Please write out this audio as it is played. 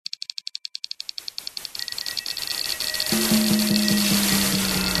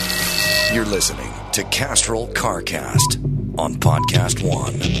You're listening to Castrol CarCast on Podcast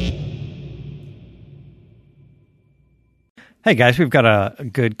One. Hey guys, we've got a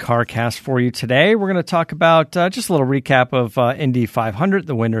good CarCast for you today. We're going to talk about just a little recap of Indy 500,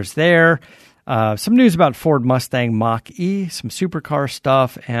 the winners there. Some news about Ford Mustang Mach-E, some supercar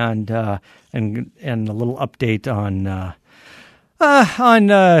stuff, and a little update on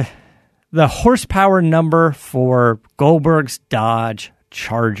the horsepower number for Goldberg's Dodge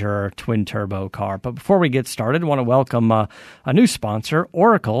Charger twin turbo car. But before we get started, I want to welcome a new sponsor,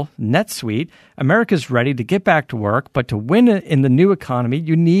 Oracle NetSuite. America's ready to get back to work, but to win in the new economy,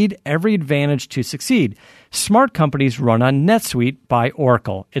 you need every advantage to succeed. Smart companies run on NetSuite by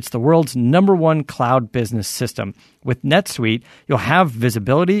Oracle. It's the world's #1 cloud business system. With NetSuite, you'll have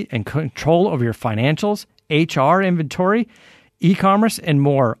visibility and control over your financials, HR inventory, e-commerce, and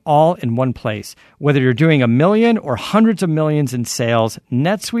more, all in one place. Whether you're doing $1 million or hundreds of millions in sales,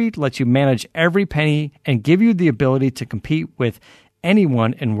 NetSuite lets you manage every penny and give you the ability to compete with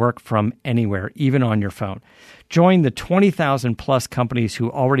anyone and work from anywhere, even on your phone. Join the 20,000 plus companies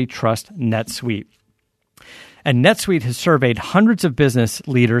who already trust NetSuite. And NetSuite has surveyed hundreds of business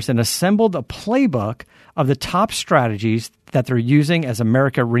leaders and assembled a playbook of the top strategies that they're using as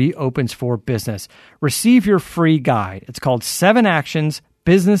America reopens for business. Receive your free guide. It's called 7 Actions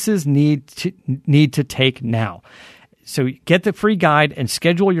Businesses Need to Take Now. So get the free guide and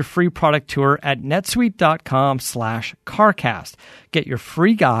schedule your free product tour at netsuite.com/carcast. Get your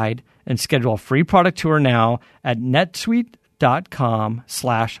free guide and schedule a free product tour now at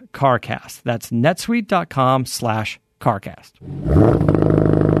netsuite.com/carcast. That's netsuite.com/carcast.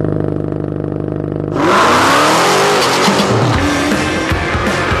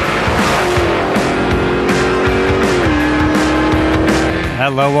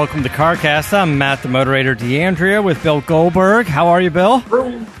 Hello, welcome to CarCast. I'm Matt, the moderator, DeAndrea, with Bill Goldberg. How are you, Bill?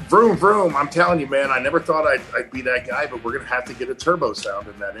 Vroom, vroom, vroom. I'm telling you, man, I never thought I'd be that guy, but we're going to have to get a turbo sound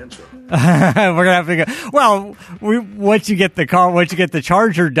in that intro. We're going to have to go. Well, once you get the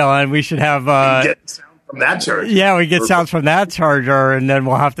Charger done, we should have... get sound from that Charger. Yeah, we get sounds from that Charger, and then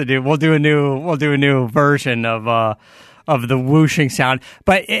we'll do a new version of the whooshing sound.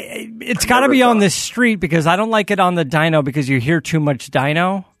 But it's got to be on this street because I don't like it on the dyno because you hear too much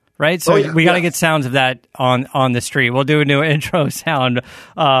dyno, right? So we got to get sounds of that on the street. We'll do a new intro sound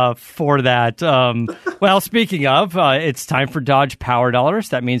for that. Well, speaking of, it's time for Dodge Power Dollars.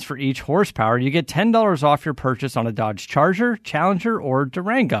 That means for each horsepower, you get $10 off your purchase on a Dodge Charger, Challenger, or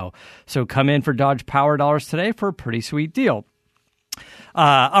Durango. So come in for Dodge Power Dollars today for a pretty sweet deal.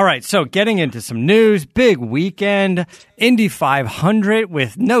 All right, so getting into some news, big weekend, Indy 500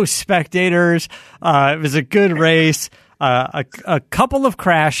 with no spectators. It was a good race, a couple of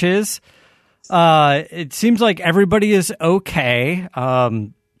crashes. It seems like everybody is okay.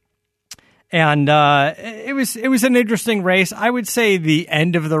 And it was an interesting race. I would say the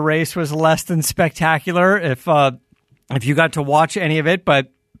end of the race was less than spectacular if you got to watch any of it,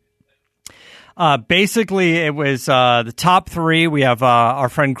 but basically, it was the top 3. We have our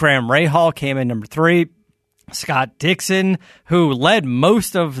friend Graham Rahal came in number 3. Scott Dixon, who led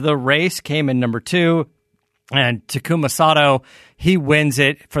most of the race, came in number 2. And Takuma Sato, he wins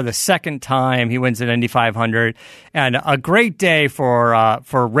it for the second time. He wins at Indy 500. And a great day for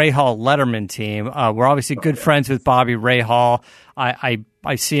Rahal Letterman team. We're obviously good friends with Bobby Rahal. I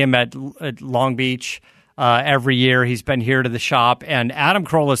see him at Long Beach every year. He's been here to the shop, and Adam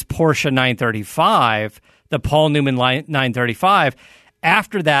Carolla's Porsche 935, the Paul Newman 935.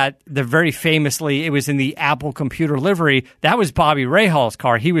 After that, very famously, it was in the Apple computer livery. That was Bobby Rahal's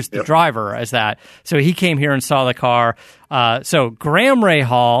car. He was the driver as that. So he came here and saw the car. So Graham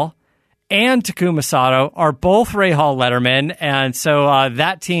Rahal and Takuma Sato are both Rahal Letterman, and so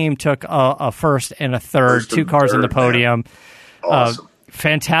that team took a first and a third, 2 cars on the podium. Awesome.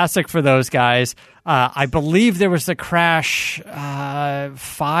 Fantastic for those guys. I believe there was a crash the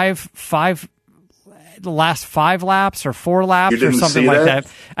last 5 laps or 4 laps or something like that.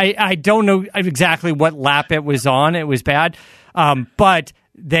 I don't know exactly what lap it was on. It was bad. But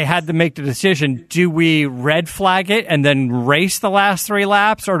they had to make the decision, do we red flag it and then race the last 3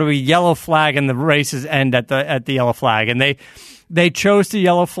 laps, or do we yellow flag and the races end at the yellow flag? And they chose to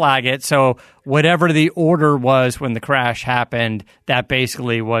yellow flag it, so whatever the order was when the crash happened, that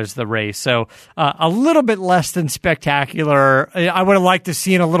basically was the race. So a little bit less than spectacular. I would have liked to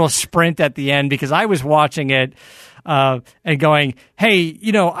seen a little sprint at the end because I was watching it and going, hey,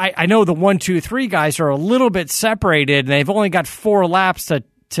 I know the 1, 2, 3 guys are a little bit separated and they've only got 4 laps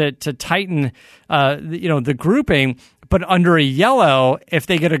to tighten, the grouping. But under a yellow, if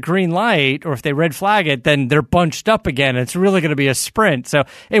they get a green light or if they red flag it, then they're bunched up again. It's really going to be a sprint. So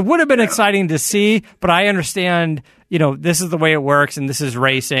it would have been exciting to see, but I understand, this is the way it works and this is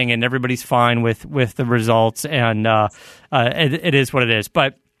racing and everybody's fine with the results, and it is what it is.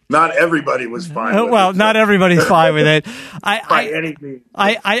 But not everybody was fine with it. Well, not everybody's fine with it. By any means.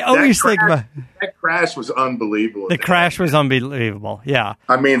 I always think about that crash was unbelievable. The crash was unbelievable. Yeah.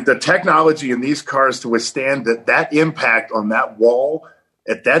 I mean, the technology in these cars to withstand that impact on that wall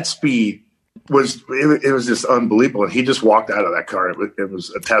at that speed was just unbelievable. And he just walked out of that car. It was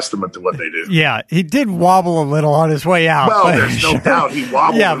a testament to what they do. Yeah, he did wobble a little on his way out. Well, there's no doubt he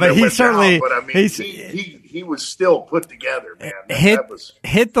wobbled. Yeah, but he certainly. Down, but I mean, he was still put together, man.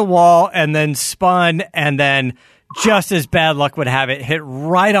 Hit the wall and then spun, and then just as bad luck would have it, hit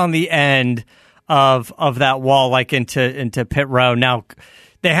right on the end of that wall, like into pit row. Now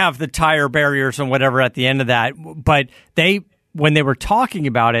they have the tire barriers and whatever at the end of that, but when they were talking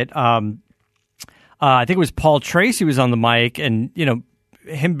about it, I think it was Paul Tracy was on the mic, and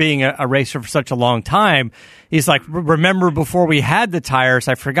him being a racer for such a long time, he's like, remember before we had the tires,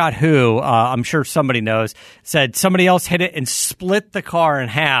 I forgot who, I'm sure somebody knows, said somebody else hit it and split the car in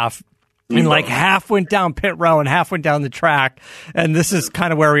half. And like half went down pit row and half went down the track. And this is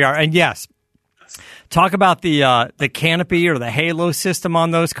kind of where we are. And yes, talk about the canopy or the halo system on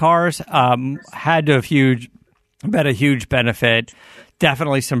those cars. Had to have been a huge benefit.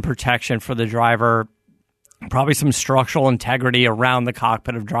 Definitely some protection for the driver. Probably some structural integrity around the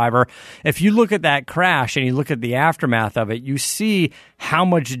cockpit of driver. If you look at that crash and you look at the aftermath of it, you see how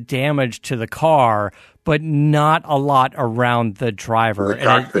much damage to the car, but not a lot around the driver. The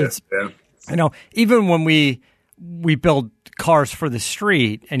cockpit, even when we build cars for the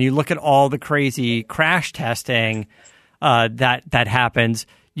street and you look at all the crazy crash testing that happens,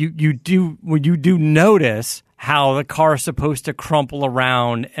 you do notice how the car is supposed to crumple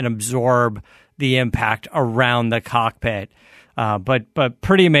around and absorb the impact around the cockpit. But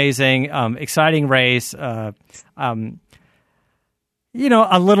pretty amazing, exciting race. A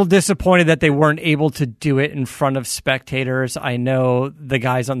little disappointed that they weren't able to do it in front of spectators. I know the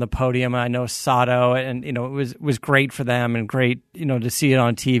guys on the podium, I know Sato, and it was great for them and great, to see it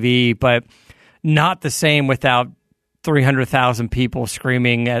on TV, but not the same without 300,000 people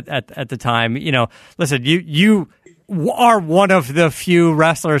screaming at the time. Listen, you are one of the few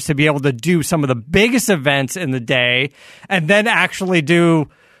wrestlers to be able to do some of the biggest events in the day and then actually do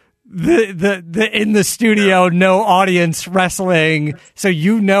the in the studio, no audience wrestling. So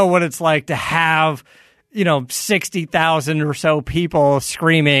what it's like to have, 60,000 or so people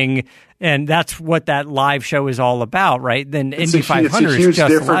screaming. And that's what that live show is all about, right? Then Indy 500 is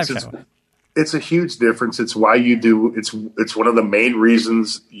just a live show. It's a huge difference. It's why you do. It's one of the main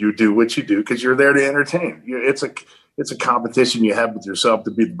reasons you do what you do, because you're there to entertain. It's a competition you have with yourself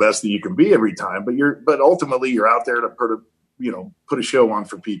to be the best that you can be every time. But ultimately you're out there to put a show on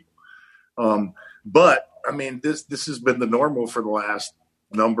for people. But I mean, this has been the normal for the last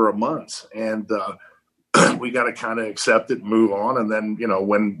number of months, and we got to kind of accept it, and move on, and then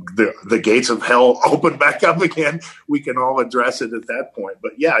when the gates of hell open back up again, we can all address it at that point.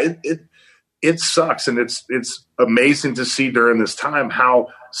 But yeah, it sucks, and it's amazing to see during this time how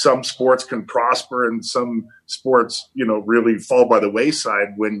some sports can prosper and some sports, really fall by the wayside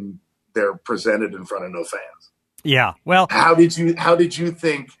when they're presented in front of no fans. Yeah. Well, how did you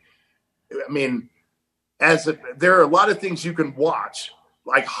think? I mean, there are a lot of things you can watch,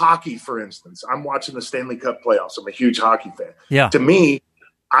 like hockey, for instance. I'm watching the Stanley Cup playoffs. I'm a huge hockey fan. Yeah. To me,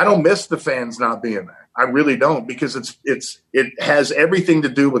 I don't miss the fans not being there. I really don't, because it has everything to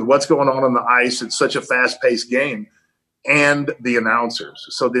do with what's going on the ice. It's such a fast-paced game, and the announcers.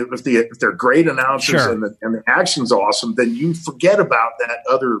 So if they're great announcers, sure, and the action's awesome, then you forget about that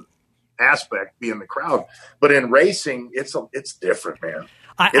other aspect, being the crowd. But in racing, it's different, man.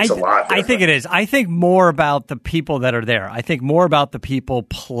 It's a lot different. I think it is. I think more about the people that are there. I think more about the people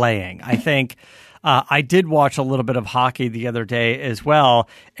playing. I think I did watch a little bit of hockey the other day as well,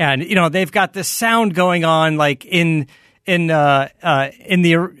 and they've got this sound going on like in the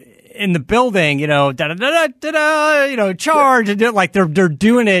building, da da da da da, charge, and like they're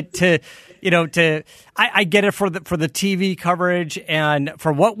doing it to. I get it for the TV coverage, and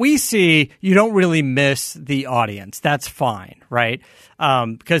for what we see, you don't really miss the audience. That's fine, right?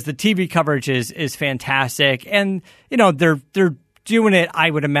 Because the TV coverage is fantastic, and they're doing it,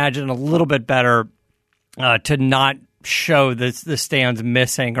 I would imagine, a little bit better to not show the stands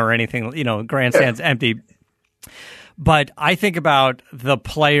missing or anything. Grandstands empty. But I think about the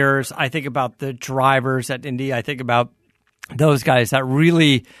players. I think about the drivers at Indy. I think about those guys that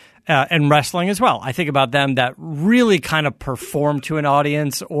really and wrestling as well. I think about them that really kind of perform to an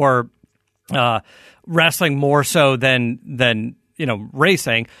audience, or wrestling more so than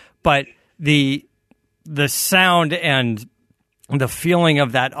racing, but the sound and the feeling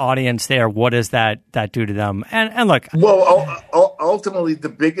of that audience there, what does that do to them? And look, well, ultimately the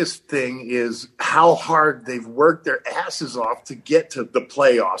biggest thing is how hard they've worked their asses off to get to the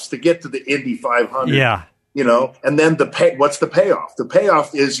playoffs, to get to the Indy 500. Yeah. And then what's the payoff? The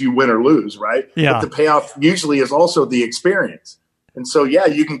payoff is you win or lose, right? Yeah. But the payoff usually is also the experience. And so, yeah,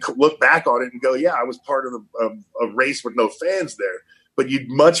 you can look back on it and go, yeah, I was part of a race with no fans there. But you'd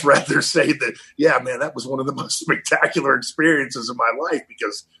much rather say that, yeah, man, that was one of the most spectacular experiences of my life,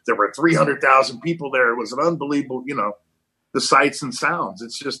 because there were 300,000 people there. It was an unbelievable, the sights and sounds.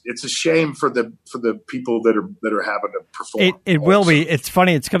 It's a shame for the people that are having to perform. It will be. It's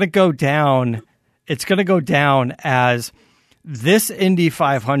funny. It's going to go down. It's going to go down as this Indy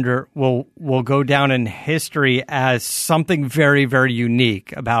 500 will go down in history as something very, very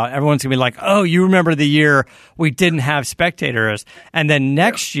unique. About everyone's going to be like, oh, you remember the year we didn't have spectators, and then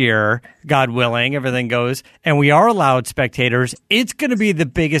next year, God willing, everything goes, and we are allowed spectators. It's going to be the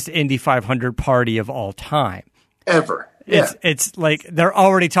biggest Indy 500 party of all time ever. Yeah. It's like they're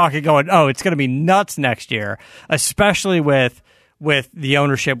already talking, going, oh, it's going to be nuts next year, especially with the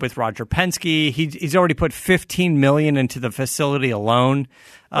ownership with Roger Penske. He's already put $15 million into the facility alone.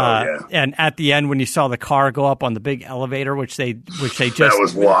 And at the end, when you saw the car go up on the big elevator, which they just that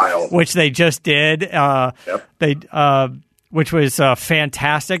was wild, which they just did, which was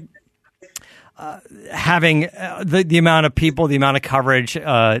fantastic. Having the amount of people, the amount of coverage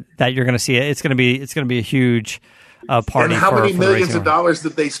that you're going to see, it's going to be a huge party. And how many millions of dollars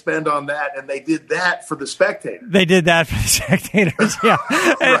did they spend on that? And they did that for the spectators. They did that for the spectators, yeah.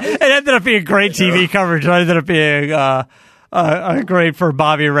 Right. It ended up being great TV coverage. It ended up being great for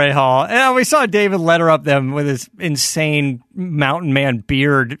Bobby Rahal. And we saw David Letter up them with his insane mountain man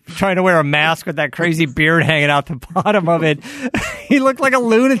beard, trying to wear a mask with that crazy beard hanging out the bottom of it. He looked like a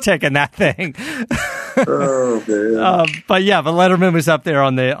lunatic in that thing. Oh, man. But Letterman was up there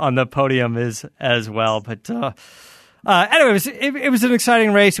on the podium as well. But anyway, it was an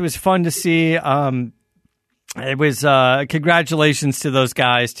exciting race. It was fun to see. It was congratulations to those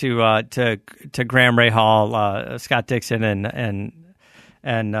guys, to Graham Rahal, Scott Dixon, and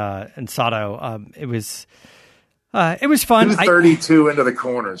Sato. It was fun. 232 into the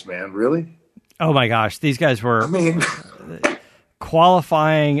corners, man. Really? Oh my gosh, these guys were.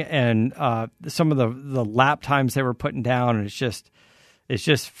 Qualifying and some of the lap times they were putting down, and it's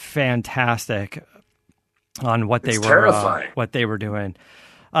just fantastic on what they were doing.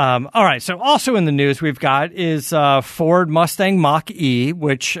 All right, so also in the news we've got is Ford Mustang Mach-E,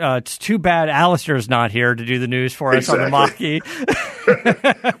 which it's too bad Alistair's not here to do the news for us on the Mach-E.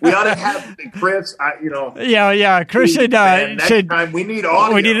 We ought to have Chris. Chris should. Next time we need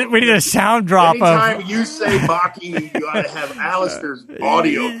audio. We need a sound drop. Anytime you say Mach-E, you ought to have Alistair's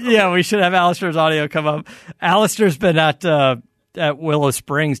audio. Yeah, we should have Alistair's audio come up. Alistair's been at Willow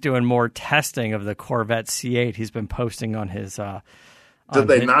Springs doing more testing of the Corvette C8. He's been posting on his. Did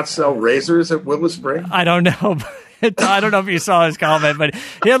they not sell razors at Willow Springs? I don't know. I don't know if you saw his comment, but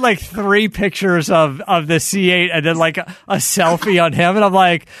he had like 3 pictures of the C8 and then like a selfie on him, and I'm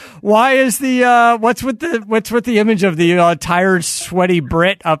like, why is the what's with the image of the tired, sweaty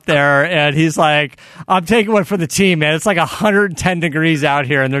Brit up there? And he's like, I'm taking one for the team, man. It's like 110 degrees out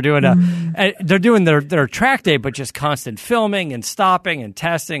here, and they're doing their track day, but just constant filming and stopping and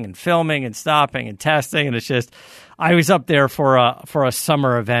testing and filming and stopping and testing, and it's just. I was up there for a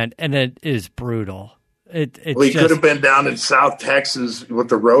summer event, and it is brutal. He could have been down in South Texas with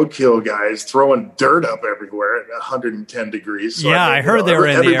the roadkill guys throwing dirt up everywhere at 110 degrees. So I heard they were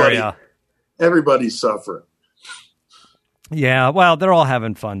in the area. Everybody's suffering. Yeah, well, they're all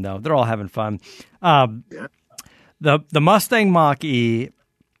having fun, though. They're all having fun. The Mustang Mach-E,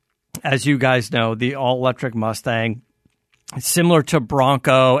 as you guys know, the all-electric Mustang, similar to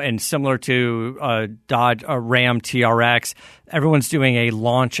Bronco and similar to Dodge Ram TRX, everyone's doing a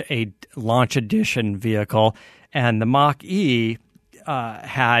launch edition vehicle, and the Mach-E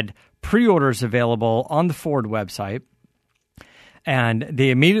had pre-orders available on the Ford website, and they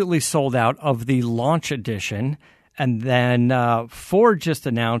immediately sold out of the launch edition. And then Ford just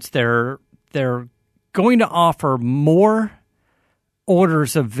announced they're going to offer more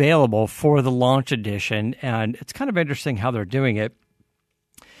orders available for the launch edition, and it's kind of interesting how they're doing it.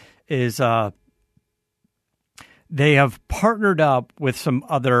 Is they have partnered up with some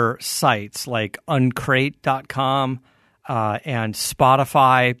other sites like uncrate.com and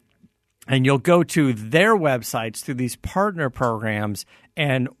Spotify, and you'll go to their websites through these partner programs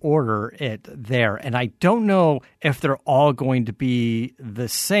and order it there. And I don't know if they're all going to be the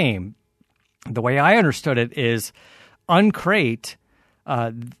same. The way I understood it is Uncrate,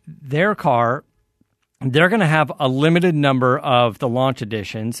 their car, they're going to have a limited number of the launch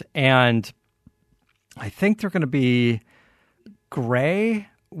editions, and I think they're going to be gray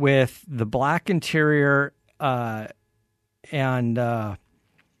with the black interior and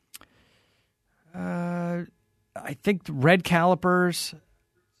I think red calipers.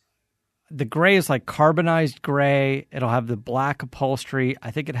 The gray is like carbonized gray. It'll have the black upholstery.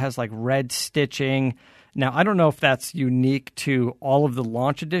 I think it has like red stitching. Now, I don't know if that's unique to all of the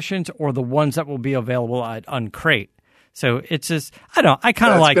launch editions or the ones that will be available at Uncrate. So it's just, I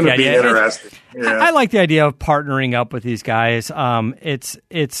kind of like the idea. Interesting. Yeah. I like the idea of partnering up with these guys.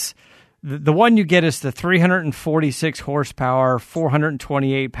 It's the one you get is the 346 horsepower,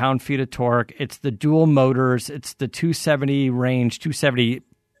 428 pound-feet of torque. It's the dual motors. It's the 270 range, 270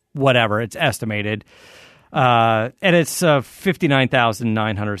 whatever it's estimated. And it's $59,900,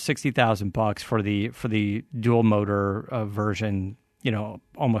 $60,000 for the dual motor version.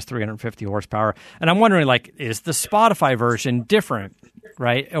 Almost 350 horsepower. And I'm wondering, like, is the Spotify version different,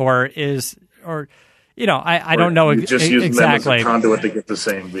 right? I don't know just exactly. Them as a conduit to get the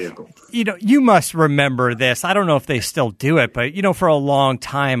same vehicle. You must remember this. I don't know if they still do it, but, for a long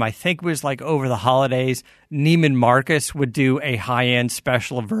time, I think it was like over the holidays, Neiman Marcus would do a high-end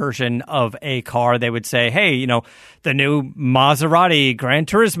special version of a car. They would say, hey, the new Maserati Gran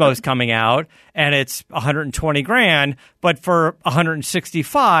Turismo is coming out, and it's $120,000, but for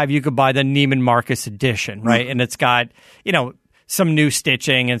 $165,000, you could buy the Neiman Marcus edition, right? And it's got, some new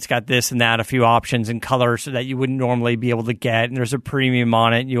stitching, and it's got this and that, a few options and colors that you wouldn't normally be able to get, and there's a premium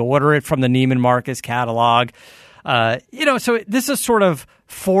on it. You order it from the Neiman Marcus catalog. So this is sort of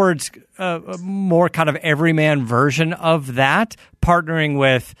Ford's more kind of everyman version of that, partnering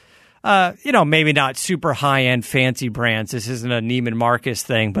with, maybe not super high-end fancy brands. This isn't a Neiman Marcus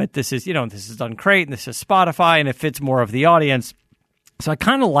thing, but this is Uncrate, and this is Spotify, and it fits more of the audience. So I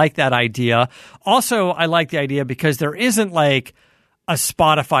kind of like that idea. Also, I like the idea because there isn't like a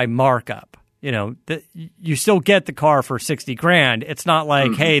Spotify markup. You still get the car for $60,000. It's not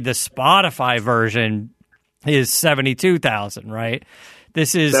like, hey, the Spotify version is $72,000, right?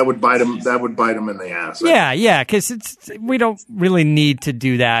 That would bite them. That would bite them in the ass. Yeah, because we don't really need to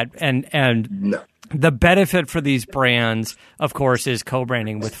do that, and no. The benefit for these brands, of course, is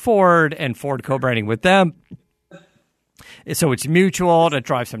co-branding with Ford and Ford co-branding with them. So it's mutual to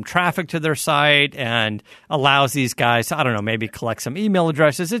drive some traffic to their site and allows these guys to, maybe collect some email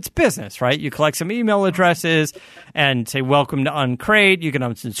addresses. It's business, right? You collect some email addresses and say, welcome to Uncrate. You can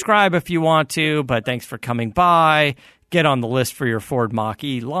unsubscribe if you want to, but thanks for coming by. Get on the list for your Ford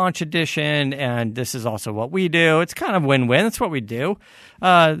Mach-E launch edition, and this is also what we do. It's kind of win-win. That's what we do.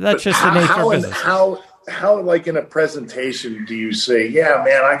 That's just the nature of business. How, like in a presentation, do you say, yeah,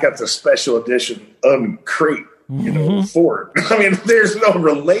 man, I got the special edition Uncrate? Ford. There's no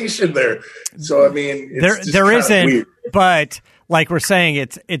relation there. So, there isn't, weird. But like we're saying,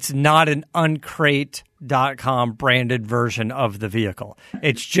 it's not an Uncrate.com branded version of the vehicle.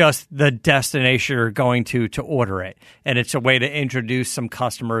 It's just the destination you're going to order it. And it's a way to introduce some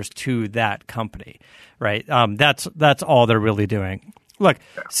customers to that company, right? That's all they're really doing. Look,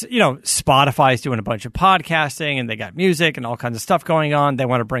 Spotify's doing a bunch of podcasting, and they got music and all kinds of stuff going on. They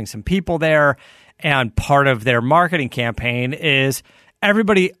want to bring some people there. And part of their marketing campaign is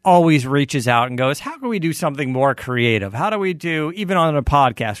everybody always reaches out and goes, how can we do something more creative? How do we do, even on a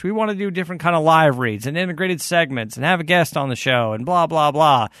podcast, we want to do different kind of live reads and integrated segments and have a guest on the show and blah, blah,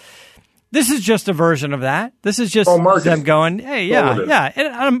 blah. This is just a version of that. This is just them going, hey, yeah.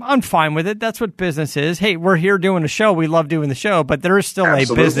 And I'm fine with it. That's what business is. Hey, we're here doing a show. We love doing the show, but there is still a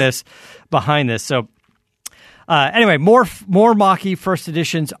business behind this. So anyway, more Mach-E first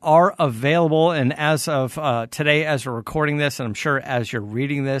editions are available, and as of today, as we're recording this, and I'm sure as you're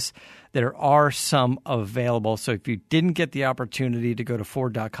reading this, there are some available. So if you didn't get the opportunity to go to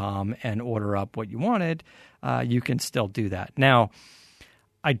Ford.com and order up what you wanted, you can still do that. Now,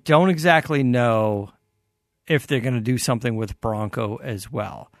 I don't exactly know if they're going to do something with Bronco as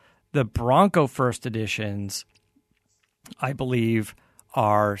well. The Bronco first editions, I believe,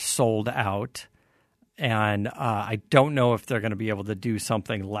 are sold out. And I don't know if they're going to be able to do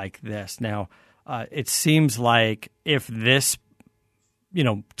something like this. Now, it seems like if this,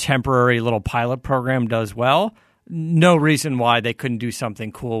 temporary little pilot program does well, no reason why they couldn't do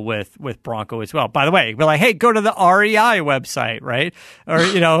something cool with Bronco as well. By the way, we're like, hey, go to the REI website, right? Or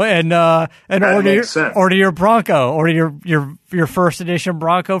and order your Bronco, or your first edition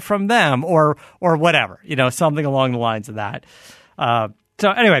Bronco from them, or whatever, something along the lines of that. So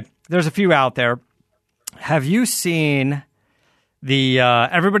anyway, there's a few out there. Have you seen the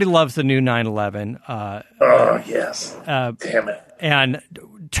everybody loves the new 911? Oh yes, damn it! And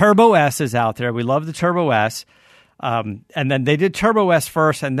Turbo S is out there. We love the Turbo S. And then they did Turbo S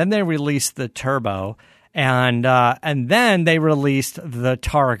first, and then they released the Turbo, and then they released the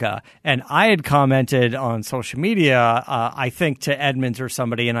Targa. And I had commented on social media, I think to Edmonds or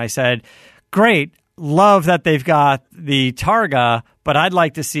somebody, and I said, "Great, love that they've got the Targa, but I'd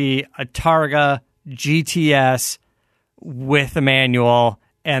like to see a Targa GTS with the manual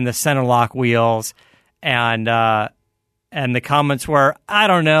and the center lock wheels." And the comments were, I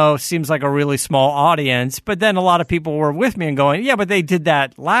don't know, seems like a really small audience. But then a lot of people were with me and going, yeah, but they did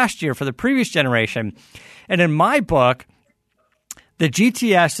that last year for the previous generation. And in my book, the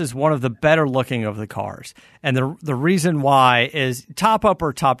GTS is one of the better looking of the cars. And the reason why is top up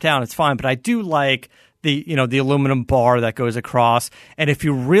or top down, it's fine. But I do like the aluminum bar that goes across. And if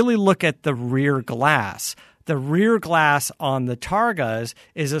you really look at the rear glass on the Targas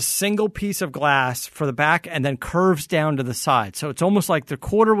is a single piece of glass for the back and then curves down to the side. So it's almost like the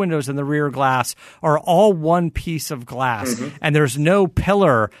quarter windows and the rear glass are all one piece of glass, and there's no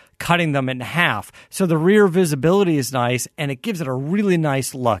pillar cutting them in half. So the rear visibility is nice, and it gives it a really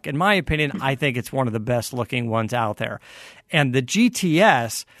nice look. In my opinion, I think it's one of the best looking ones out there. And the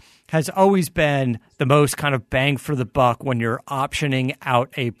GTS has always been the most kind of bang for the buck when you're optioning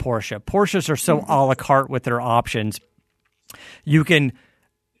out a Porsche. Porsches are so a la carte with their options. You can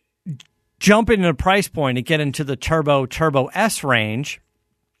jump into a price point and get into the Turbo S range,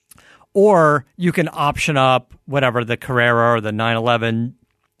 or you can option up whatever, the Carrera or the 911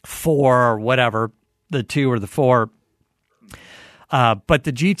 4 or whatever, the 2 or the 4. But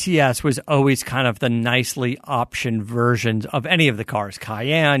the GTS was always kind of the nicely optioned versions of any of the cars.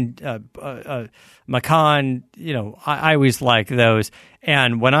 Cayenne, Macan, I always like those.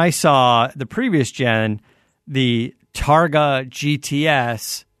 And when I saw the previous gen, the Targa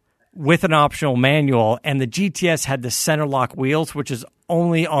GTS with an optional manual, and the GTS had the center lock wheels, which is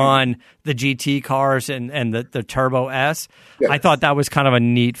only on the GT cars and the Turbo S. Yes. I thought that was kind of a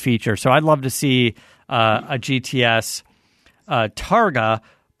neat feature. So I'd love to see a GTS Targa,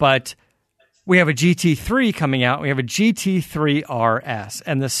 but we have a GT3 coming out. We have a GT3 RS,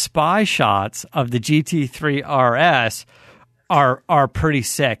 and the spy shots of the GT3 RS are pretty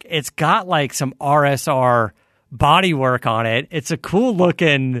sick. It's got like some RSR bodywork on it. It's a cool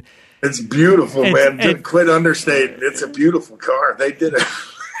looking. It's beautiful, man. Quit understating. It's a beautiful car. They did a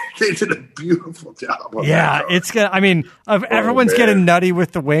beautiful job on that car. It's good. I mean, everyone's getting nutty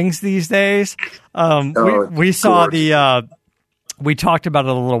with the wings these days. We saw the. We talked about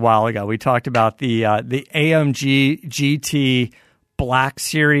it a little while ago. We talked about the AMG GT Black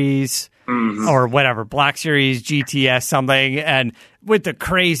Series or whatever, Black Series GTS something, and with the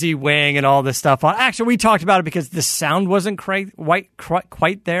crazy wing and all this stuff on. Actually, we talked about it because the sound wasn't quite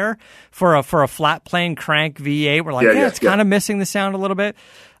there for a flat plane crank V8. We're like, it's kind of missing the sound a little bit.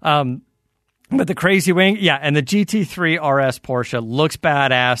 But the crazy wing, and the GT3 RS Porsche looks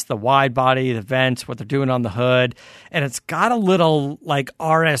badass. The wide body, the vents, what they're doing on the hood, and it's got a little like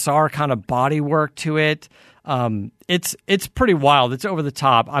RSR kind of body work to it. It's pretty wild. It's over the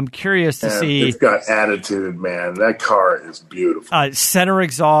top. I'm curious to see. It's got attitude, man. That car is beautiful. Center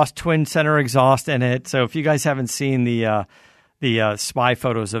exhaust, twin center exhaust in it. So if you guys haven't seen the spy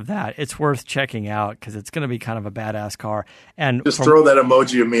photos of that, it's worth checking out because it's going to be kind of a badass car. And just throw that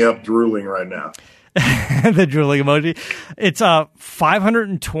emoji of me up drooling right now. The drooling emoji. It's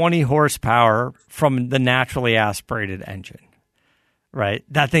 520 horsepower from the naturally aspirated engine. Right,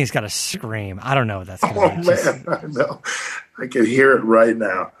 that thing's got to scream. I don't know what that's going to be. Man, I know. I can hear it right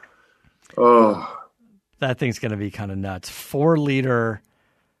now. Oh, that thing's going to be kind of nuts. 4-liter.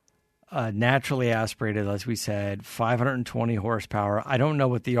 Naturally aspirated, as we said, 520 horsepower. I don't know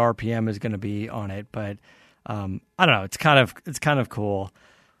what the RPM is going to be on it, but I don't know. It's kind of cool.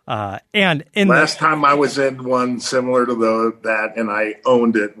 And last time I was in one similar to that, and I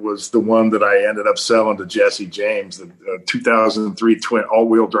owned it, was the one that I ended up selling to Jesse James, the 2003 twin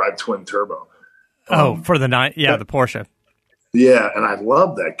all-wheel drive twin turbo. For the the Porsche. Yeah, and I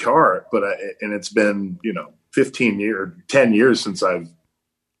love that car, but it's been 10 years since I've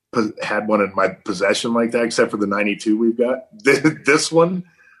had one in my possession like that, except for the 92 we've got. This one,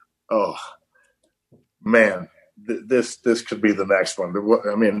 oh man, this could be the next one.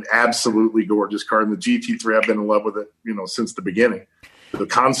 I mean, absolutely gorgeous car. And the GT3, I've been in love with it, since the beginning. The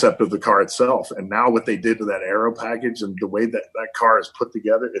concept of the car itself, and now what they did to that aero package and the way that car is put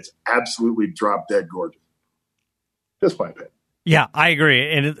together, it's absolutely drop dead gorgeous. Just my opinion. Yeah, I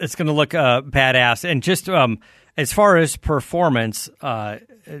agree, and it's going to look badass. And just as far as performance,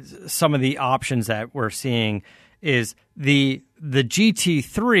 some of the options that we're seeing is the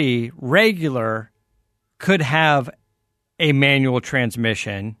GT3 regular could have a manual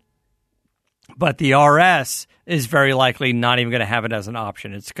transmission, but the RS is very likely not even going to have it as an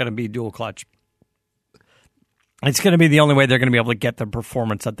option. It's going to be dual clutch. It's going to be the only way they're going to be able to get the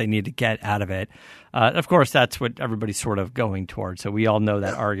performance that they need to get out of it. Of course, that's what everybody's sort of going towards. So we all know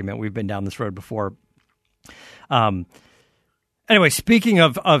that argument. We've been down this road before. Anyway, speaking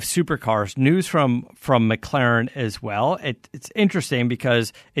of supercars, news from McLaren as well. It's interesting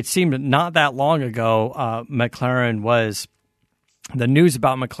because it seemed not that long ago the news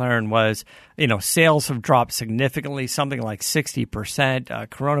about McLaren was, sales have dropped significantly, something like 60%.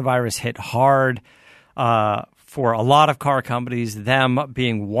 Coronavirus hit hard for a lot of car companies, them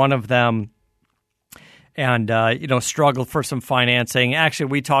being one of them, and, struggled for some financing. Actually,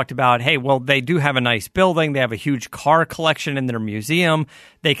 we talked about, hey, well, they do have a nice building. They have a huge car collection in their museum.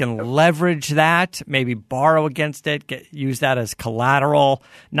 They can leverage that, maybe borrow against it, use that as collateral,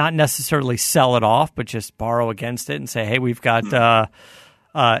 not necessarily sell it off, but just borrow against it and say, hey, we've got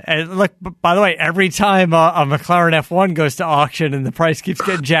and look, by the way, every time a McLaren F1 goes to auction and the price keeps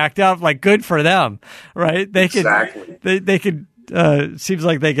getting jacked up, like, good for them, right? They could seems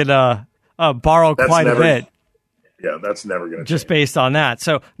like they could borrow quite a bit. Yeah, that's never going to just based on that.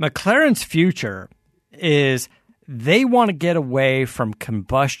 So McLaren's future is they want to get away from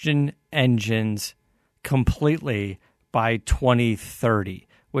combustion engines completely by 2030,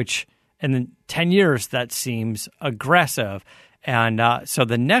 which in 10 years, that seems aggressive. And so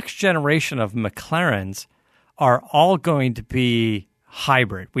the next generation of McLarens are all going to be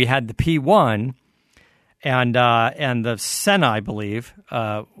hybrid. We had the P1 and the Senna, I believe,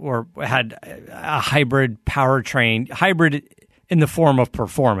 or had a hybrid powertrain, hybrid in the form of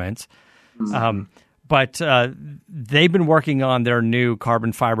performance. But they've been working on their new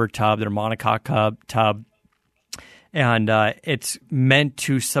carbon fiber tub, their monocoque tub, and it's meant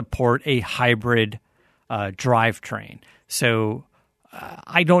to support a hybrid drivetrain. So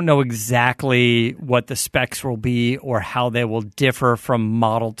I don't know exactly what the specs will be or how they will differ from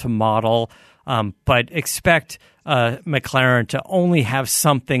model to model, but expect McLaren to only have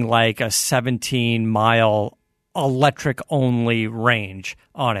something like a 17-mile electric-only range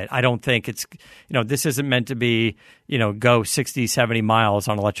on it. I don't think it's, this isn't meant to be, go 60, 70 miles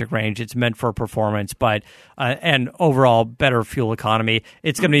on electric range. It's meant for performance, but and overall better fuel economy.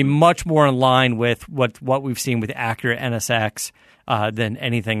 It's going to be much more in line with what we've seen with Acura NSX than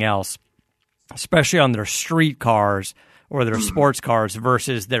anything else, especially on their street cars or their sports cars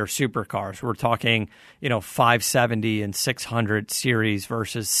versus their supercars. We're talking, 570 and 600 series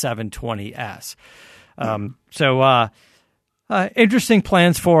versus 720S. Interesting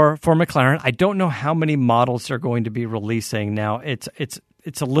plans for McLaren. I don't know how many models they're going to be releasing now. It's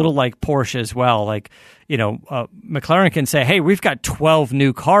a little like Porsche as well. Like, McLaren can say, hey, we've got 12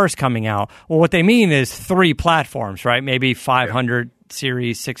 new cars coming out. Well, what they mean is 3 platforms, right? Maybe 500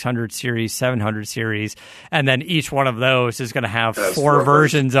 series, 600 series, 700 series. And then each one of those is going to have 4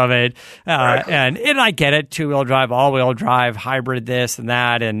 versions of it. And I get it. 2-wheel drive, all-wheel drive, hybrid this and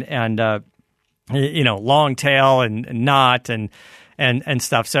that. And long tail and not and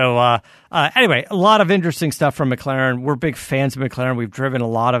stuff. So anyway, a lot of interesting stuff from McLaren. We're big fans of McLaren. We've driven a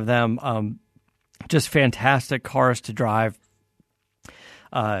lot of them. Just fantastic cars to drive.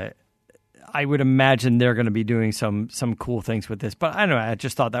 I would imagine they're going to be doing some cool things with this. But I don't know. I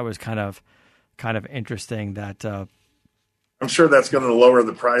just thought that was kind of interesting. That I'm sure that's going to lower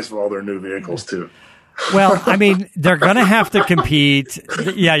the price of all their new vehicles too. Well, I mean, they're going to have to compete.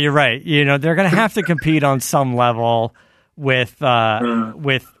 Yeah, you're right. They're going to have to compete on some level with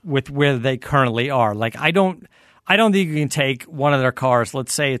where they currently are. Like, I don't think you can take one of their cars.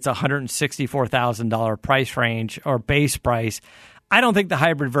 Let's say it's $164,000 price range or base price. I don't think the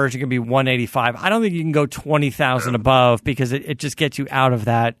hybrid version can be $185,000. I don't think you can go $20,000 above because it just gets you out of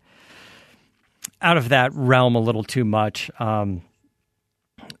that realm a little too much.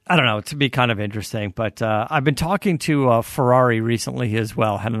 I don't know. It's to be kind of interesting, but I've been talking to Ferrari recently as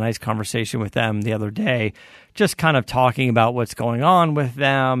well. Had a nice conversation with them the other day, just kind of talking about what's going on with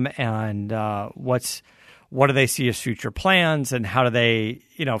them and what do they see as future plans and how do they,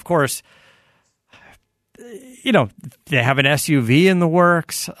 of course, they have an SUV in the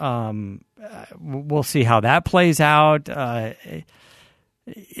works, and we'll see how that plays out. Yeah,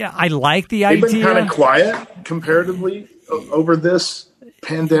 I like the idea. They've been kind of quiet comparatively over this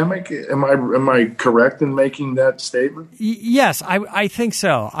pandemic. Am I correct in making that statement? Yes, I think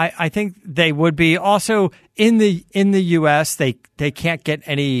so. I think they would be. Also in the U.S., they can't get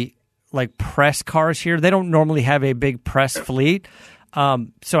any like press cars here. They don't normally have a big press fleet.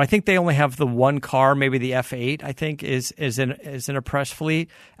 So I think they only have the one car, maybe the F8. I think is in a press fleet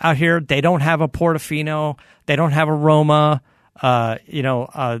out here. They don't have a Portofino. They don't have a Roma.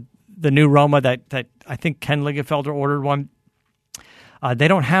 The new Roma that I think Ken Lingenfelder ordered one. They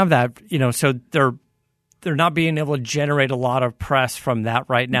don't have that, so they're not being able to generate a lot of press from that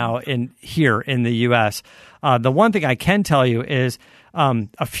right now here in the U.S. The one thing I can tell you is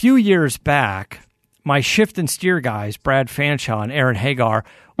a few years back, my shift and steer guys, Brad Fanshaw and Aaron Hagar,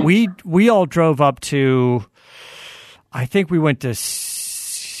 we all drove up to, I think we went to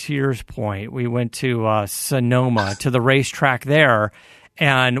Sears Point. We went to Sonoma, to the racetrack there,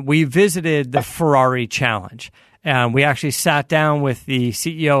 and we visited the Ferrari Challenge. And we actually sat down with the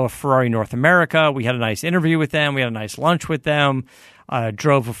CEO of Ferrari North America. We had a nice interview with them. We had a nice lunch with them.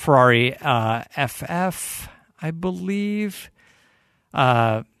 Drove a Ferrari FF, I believe.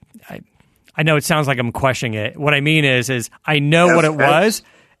 I know it sounds like I'm questioning it. What I mean is I know what it was.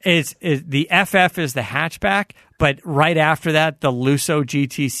 Is the FF is the hatchback, but right after that, the Lusso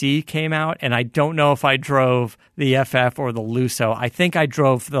GTC came out, and I don't know if I drove the FF or the Lusso. I think I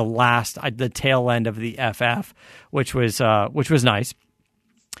drove the tail end of the FF, which was nice.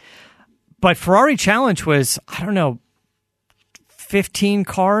 But Ferrari Challenge was, I don't know, 15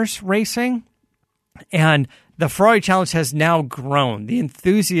 cars racing, and the Ferrari Challenge has now grown. The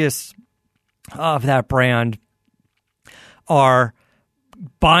enthusiasts of that brand are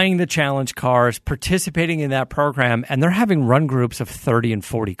buying the challenge cars, participating in that program, and they're having run groups of 30 and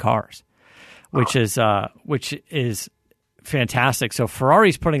 40 cars, which is fantastic. So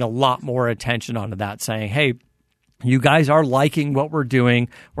Ferrari's putting a lot more attention onto that, saying, hey, you guys are liking what we're doing.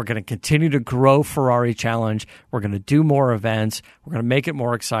 We're going to continue to grow Ferrari Challenge. We're going to do more events. We're going to make it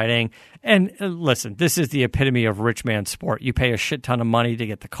more exciting. And listen, this is the epitome of rich man sport. You pay a shit ton of money to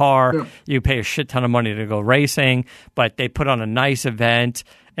get the car. Yeah. You pay a shit ton of money to go racing, but they put on a nice event.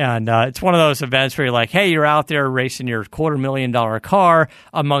 And it's one of those events where you're like, hey, you're out there racing your $250,000 car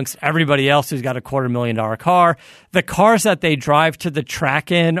amongst everybody else who's got a $250,000 car. The cars that they drive to the track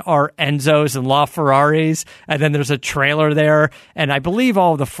in are Enzos and LaFerraris, and then there's a trailer there. And I believe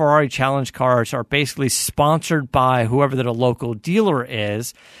all of the Ferrari Challenge cars are basically sponsored by whoever the local dealer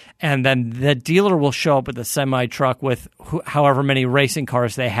is. And then the dealer will show up with a semi-truck with however many racing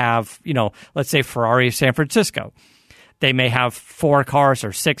cars they have, let's say Ferrari of San Francisco. They may have 4 cars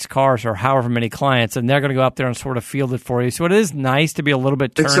or 6 cars or however many clients, and they're going to go up there and sort of field it for you. So it is nice to be a little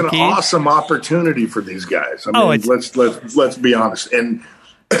bit turnkey. It's an awesome opportunity for these guys. I mean, let's be honest. And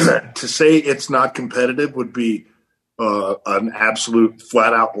to say it's not competitive would be an absolute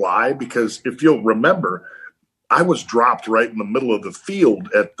flat-out lie, because if you'll remember, I was dropped right in the middle of the field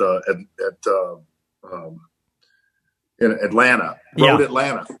in Atlanta,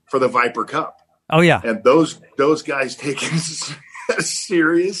 Atlanta, for the Viper Cup. Oh, yeah. And those guys take it as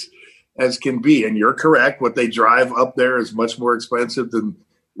serious as can be. And you're correct. What they drive up there is much more expensive than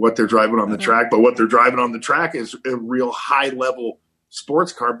what they're driving on the track. But what they're driving on the track is a real high-level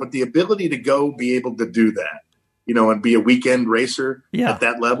sports car. But the ability to be able to do that, and be a weekend racer at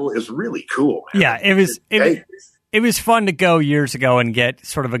that level is really cool. Man. Yeah, it was fun to go years ago and get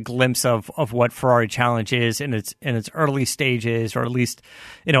sort of a glimpse of what Ferrari Challenge is in its early stages, or at least,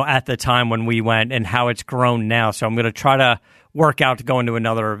 at the time when we went, and how it's grown now. So I'm going to try to work out to go into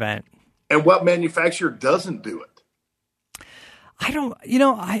another event. And what manufacturer doesn't do it? I don't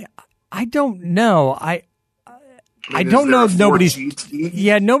know. I don't know if nobody's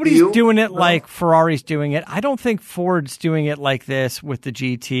doing it like Ferrari's doing it. I don't think Ford's doing it like this with the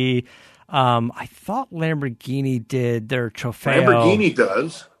GT. I thought Lamborghini did their Trofeo. Lamborghini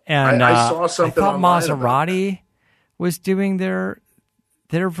does. And I saw something. I thought Maserati was doing their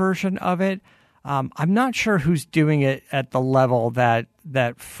version of it. I'm not sure who's doing it at the level that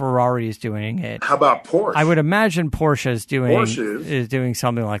Ferrari is doing it. How about Porsche? I would imagine Porsche is doing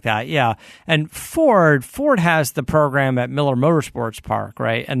something like that. Yeah. And Ford has the program at Miller Motorsports Park,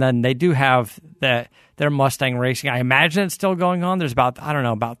 right? And then they do have their Mustang racing. I imagine it's still going on. There's about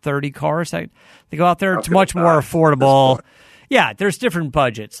 30 cars that they go out there. It's much more affordable. Yeah, there's different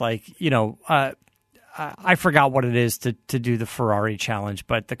budgets. Like, I forgot what it is to do the Ferrari Challenge,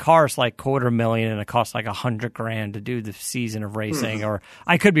 but the car is like $250,000 and it costs like $100,000 to do the season of racing. Or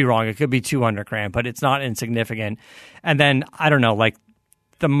I could be wrong. It could be $200,000, but it's not insignificant. And then I don't know, like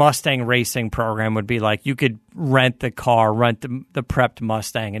the Mustang racing program would be like you could rent the car, rent the prepped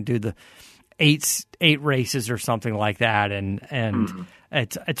Mustang, and do the eight races or something like that, and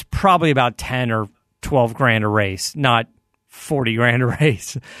it's probably about 10 or 12 grand a race, not 40 grand a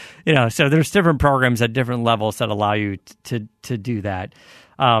race. So there's different programs at different levels that allow you to do that.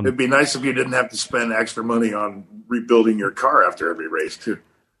 It'd be nice if you didn't have to spend extra money on rebuilding your car after every race too.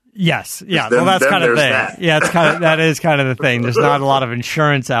 Yes, yeah. Well, that's kind of the thing. That. Yeah, that is kind of the thing. There's not a lot of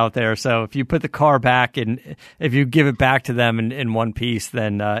insurance out there, so if you put the car back and if you give it back to them in one piece,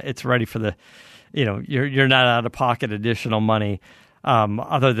 then it's ready for the, you're not out of pocket additional money.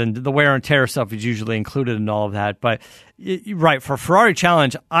 Other than the wear and tear stuff is usually included in all of that. But right, for Ferrari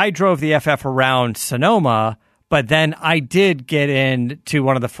Challenge, I drove the FF around Sonoma. But then I did get into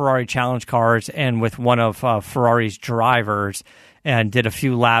one of the Ferrari Challenge cars and with one of Ferrari's drivers and did a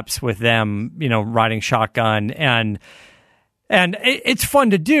few laps with them, riding shotgun. And it's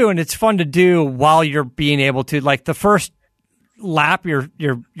fun to do, and it's fun to do while you're being able to, like the first lap, you're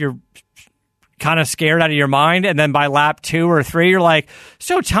kind of scared out of your mind, and then by lap 2 or 3 you're like,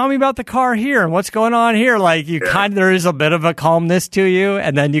 so tell me about the car here and what's going on here. Like there is a bit of a calmness to you,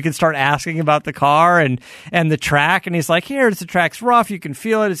 and then you can start asking about the car and the track, and he's like, here, the track's rough, you can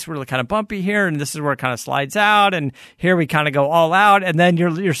feel it, it's really kind of bumpy here, and this is where it kind of slides out, and here we kind of go all out, and then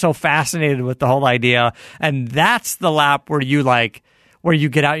you're so fascinated with the whole idea, and that's the lap where you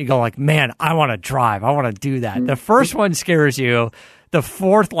get out and you go like, man, I want to drive, I want to do that. The first one scares you. The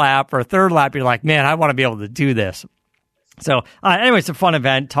fourth lap or third lap, you're like, man, I want to be able to do this. So anyway, it's a fun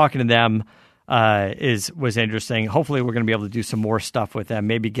event. Talking to them was interesting. Hopefully we're going to be able to do some more stuff with them,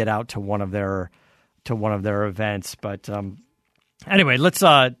 maybe get out to one of their events. But anyway, let's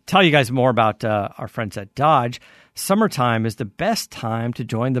tell you guys more about our friends at Dodge. Summertime is the best time to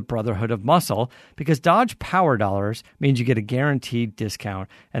join the Brotherhood of Muscle because Dodge Power Dollars means you get a guaranteed discount.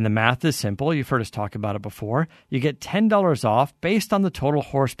 And the math is simple. You've heard us talk about it before. You get $10 off based on the total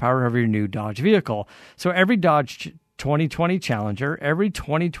horsepower of your new Dodge vehicle. So every Dodge 2020 Challenger, every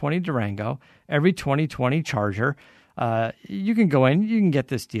 2020 Durango, every 2020 Charger, you can go in, you can get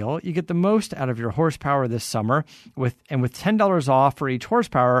this deal. You get the most out of your horsepower this summer with $10 off for each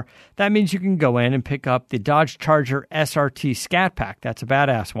horsepower. That means you can go in and pick up the Dodge Charger SRT Scat Pack. That's a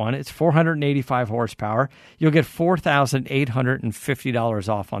badass one. It's 485 horsepower. You'll get $4,850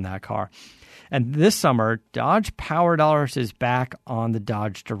 off on that car. And this summer, Dodge Power Dollars is back on the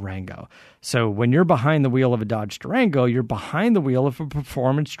Dodge Durango. So when you're behind the wheel of a Dodge Durango, you're behind the wheel of a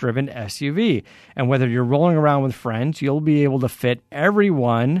performance-driven SUV. And whether you're rolling around with friends, you'll be able to fit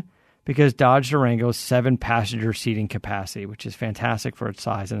everyone because Dodge Durango's 7-passenger seating capacity, which is fantastic for its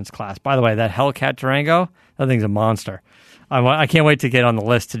size and its class. By the way, that Hellcat Durango, that thing's a monster. I can't wait to get on the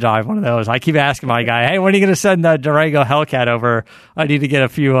list to drive one of those. I keep asking my guy, hey, when are you going to send the Durango Hellcat over? I need to get a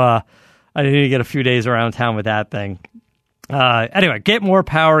few days around town with that thing. Anyway, get more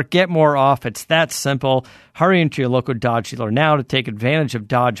power, get more off. It's that simple. Hurry into your local Dodge dealer now to take advantage of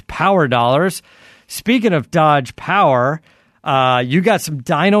Dodge Power Dollars. Speaking of Dodge Power, you got some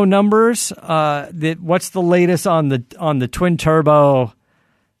dyno numbers. What's the latest on the twin turbo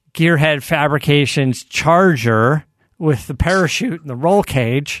gearhead fabrications Charger with the parachute and the roll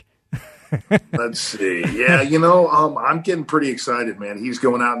cage? Let's see. Yeah, I'm getting pretty excited, man. He's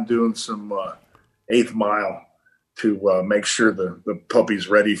going out and doing some 8th mile to make sure the puppy's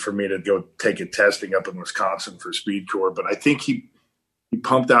ready for me to go take it testing up in Wisconsin for Speed Corps. But I think he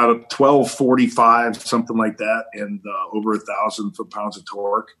pumped out a 1245, something like that, and over 1,000 foot-pounds of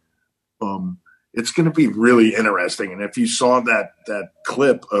torque. It's going to be really interesting. And if you saw that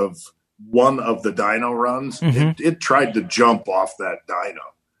clip of one of the dyno runs, it tried to jump off that dyno.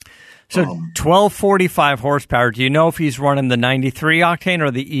 So 1245 horsepower. Do you know if he's running the 93 octane or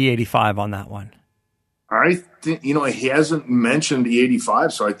the E85 on that one? I think, he hasn't mentioned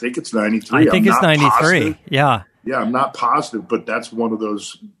E85, so I think it's 93. I think it's 93. Positive. Yeah. Yeah, I'm not positive, but that's one of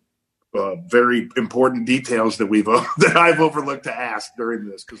those very important details that that I've overlooked to ask during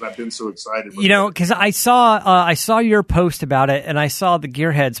this because I've been so excited. Because I saw your post about it, and I saw the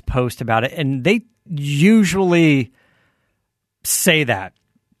Gearheads post about it, and they usually say that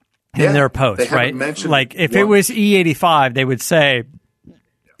in their post, right? Like if it was E85, they would say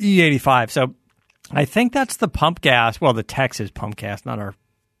E85. So I think that's the pump gas. Well, the Texas pump gas, not our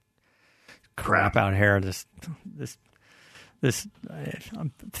crap out here. This.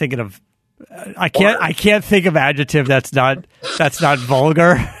 I'm thinking of. I can't think of adjective that's not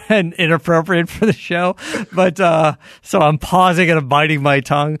vulgar and inappropriate for the show. But so I'm pausing and I'm biting my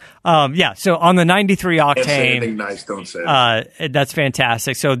tongue. So on the 93 octane, anything nice, don't say it. That's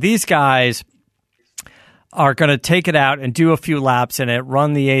fantastic. So these guys, are going to take it out and do a few laps in it,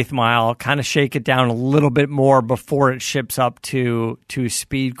 run the 8th mile, kind of shake it down a little bit more before it ships up to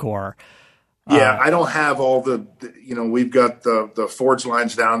SpeedCore. Yeah, I don't have all the we've got the forge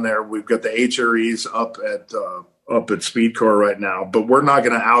lines down there. We've got the HREs up at SpeedCore right now, but we're not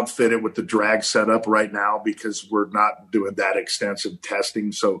going to outfit it with the drag setup right now because we're not doing that extensive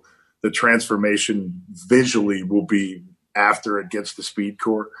testing. So the transformation visually will be after it gets to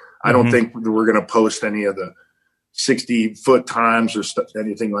SpeedCore. I don't think we're going to post any of the 60-foot times or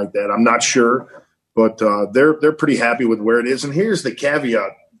anything like that. I'm not sure, but they're pretty happy with where it is. And here's the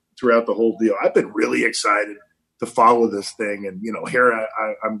caveat throughout the whole deal. I've been really excited to follow this thing. And, here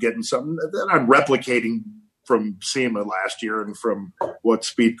I'm getting something that I'm replicating from SEMA last year and from what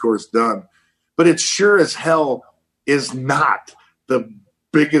SpeedCore's done. But it sure as hell is not the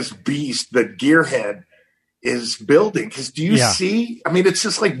biggest beast that Gearhead is building. Because do you see? I mean, it's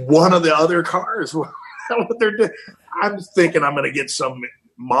just like one of the other cars. What they're doing. I'm thinking I'm going to get some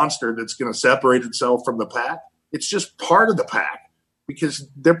monster that's going to separate itself from the pack. It's just part of the pack. Because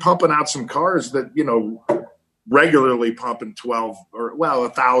they're pumping out some cars that, regularly pumping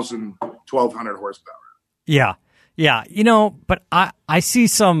 1,000, 1,200 horsepower. Yeah. Yeah. But I see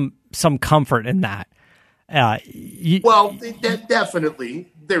some comfort in that.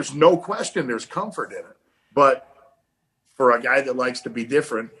 Definitely. There's no question there's comfort in it. But for a guy that likes to be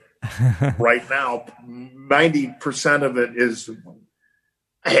different, right now, 90% of it is,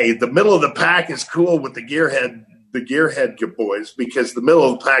 hey, the middle of the pack is cool with the gearhead boys, because the middle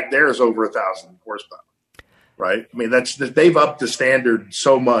of the pack there is over 1,000 horsepower, right? I mean, they've upped the standard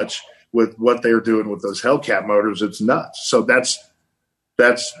so much with what they're doing with those Hellcat motors. It's nuts. So that's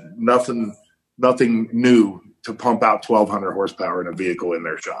nothing new to pump out 1,200 horsepower in a vehicle in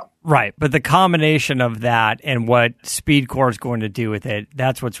their shop. Right. But the combination of that and what SpeedCore is going to do with it,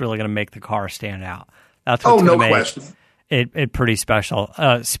 that's what's really going to make the car stand out. That's what's going to make question. It pretty special.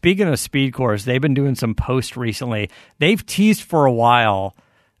 Speaking of SpeedCores, they've been doing some posts recently. They've teased for a while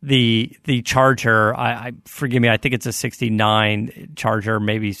the Charger. I forgive me, I think it's a 69 Charger,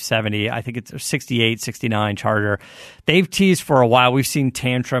 maybe 70. I think it's a 68, 69 Charger. They've teased for a while. We've seen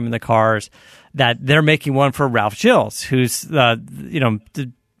Tantrum in the cars that they're making one for Ralph Gilles, who's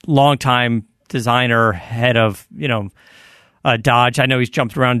the longtime designer, head of Dodge. I know he's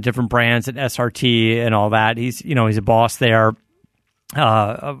jumped around different brands at SRT and all that. He's a boss there.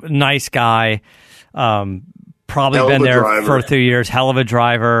 A nice guy. Probably been there for a few years. Hell of a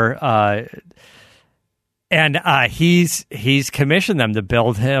driver. And he's commissioned them to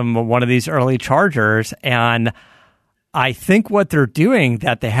build him one of these early Chargers. And I think what they're doing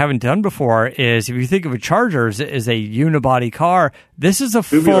that they haven't done before is, if you think of a Charger as a unibody car, this is a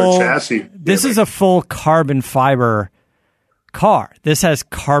full chassis. This is a full carbon fiber car. This has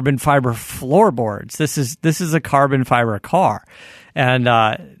carbon fiber floorboards. This is a carbon fiber car, and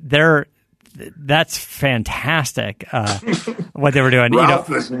that's fantastic. What they were doing.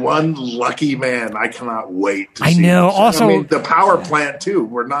 Ralph is one lucky man. I cannot wait to see. I know. This. Also, the power plant too.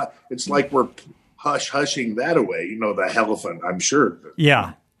 We're not. It's like we're hushing that away. The elephant. I'm sure.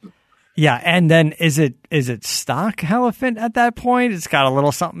 Yeah. Yeah, and then is it stock elephant at that point? It's got a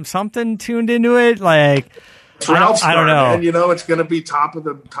little something tuned into it, like. I don't know. And it's going to be top of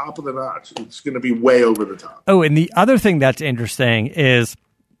the notch. It's going to be way over the top. Oh, and the other thing that's interesting is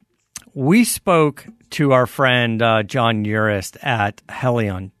we spoke to our friend John Urist at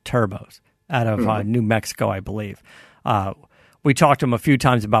Helion Turbos out of New Mexico, I believe. We talked to him a few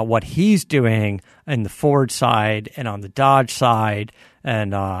times about what he's doing in the Ford side and on the Dodge side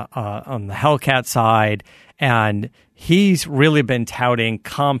and on the Hellcat side, and he's really been touting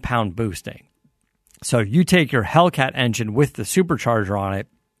compound boosting. So you take your Hellcat engine with the supercharger on it,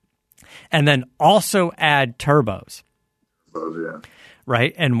 and then also add turbos. Oh, yeah.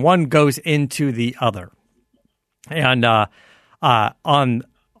 Right? And one goes into the other. And on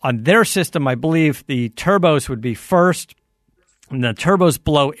their system, I believe the turbos would be first, and the turbos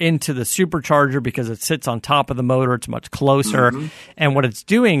blow into the supercharger because it sits on top of the motor. It's much closer. Mm-hmm. And what it's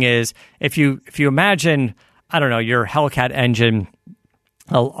doing is, if you imagine, I don't know, your Hellcat engine,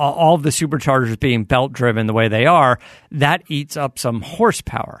 all of the superchargers being belt-driven the way they are, that eats up some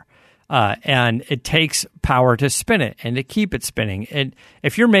horsepower. And it takes power to spin it and to keep it spinning. And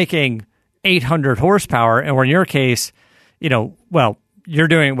if you're making 800 horsepower, and in your case, you're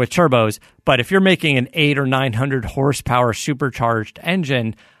doing it with turbos, but if you're making an 800 or 900 horsepower supercharged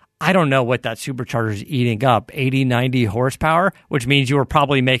engine, I don't know what that supercharger is eating up, 80, 90 horsepower, which means you were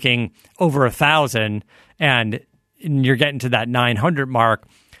probably making over 1,000, and you're getting to that 900 mark.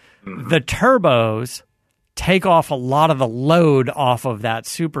 Mm-hmm. The turbos take off a lot of the load off of that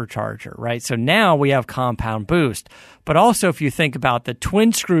supercharger, right? So now we have compound boost. But also, if you think about the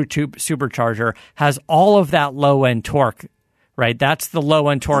twin screw tube supercharger has all of that low end torque, right? That's the low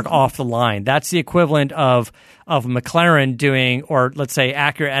end torque off the line. That's the equivalent of McLaren doing, or let's say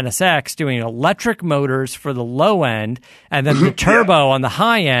Acura NSX doing electric motors for the low end, and then the turbo on the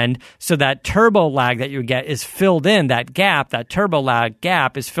high end. So that turbo lag that you get is filled in, that turbo lag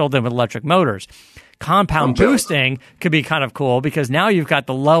gap is filled in with electric motors. Compound boosting could be kind of cool because now you've got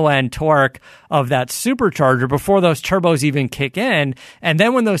the low end torque of that supercharger before those turbos even kick in. And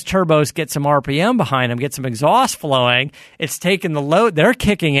then when those turbos get some RPM behind them, get some exhaust flowing, it's taking the load, they're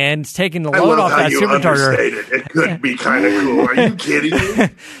kicking in, it's taking the load off that supercharger. It could be kind of cool. Are you kidding me?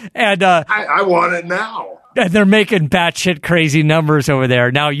 And I want it now. And they're making batshit crazy numbers over there.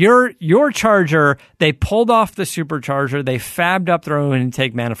 Now, your charger, they pulled off the supercharger, they fabbed up their own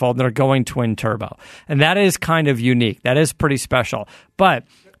intake manifold, and they're going twin turbo. And that is kind of unique. That is pretty special. But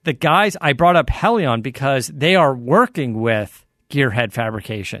the guys, I brought up Helion because they are working with Gearhead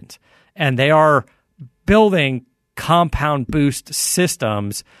Fabrications, and they are building compound boost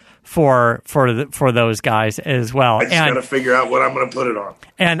systems for those guys as well. I just got to figure out what I'm going to put it on.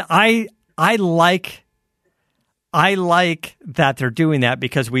 And I like that they're doing that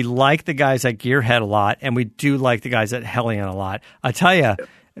because we like the guys at Gearhead a lot, and we do like the guys at Helion a lot. I tell you,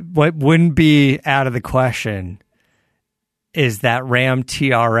 what wouldn't be out of the question is that Ram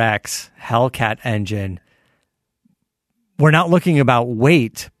TRX Hellcat engine. We're not looking about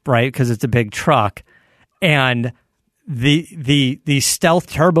weight, right? Because it's a big truck, and the stealth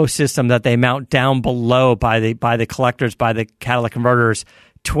turbo system that they mount down below by the collectors, by the catalytic converters,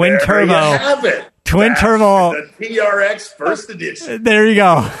 twin turbo. You have it. Twin turbo. The TRX first edition. There you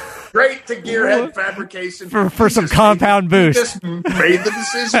go. Straight to Gearhead Fabrication. For some compound boost. You just made the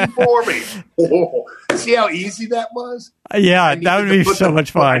decision for me. Oh, see how easy that was? Yeah, that would be so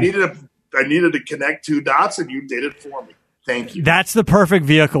much fun. I needed to connect two dots, and you did it for me. Thank you. That's the perfect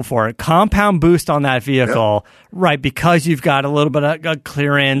vehicle for it. Compound boost on that vehicle, right? Because you've got a little bit of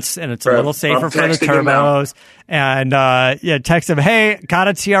clearance, and it's a little safer for the turbos. And text him, hey, got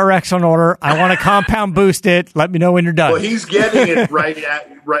a TRX on order. I want to compound boost it. Let me know when you're done. Well, he's getting it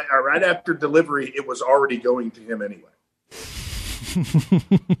right after delivery. It was already going to him anyway.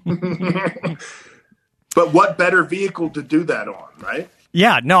 But what better vehicle to do that on, right?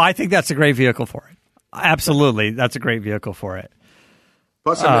 Yeah, no, I think that's a great vehicle for it. Absolutely. That's a great vehicle for it.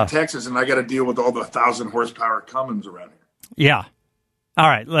 Plus, I'm in Texas, and I got to deal with all the 1,000 horsepower Cummins around here. Yeah. All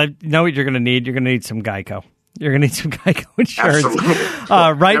right. You know what you're going to need? You're going to need some Geico. You're going to need some Geico insurance. Absolutely.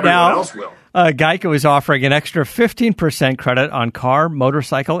 Right now, else will. Geico is offering an extra 15% credit on car,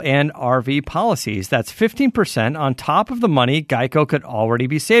 motorcycle, and RV policies. That's 15% on top of the money Geico could already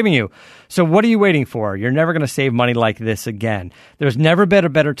be saving you. So what are you waiting for? You're never going to save money like this again. There's never been a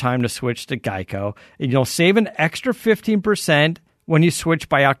better time to switch to Geico. You'll save an extra 15% when you switch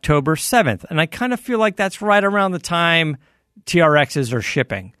by October 7th. And I kind of feel like that's right around the time TRXs are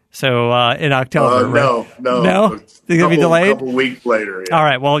shipping. So in October, no, they're going to be delayed. A couple weeks later. Yeah. All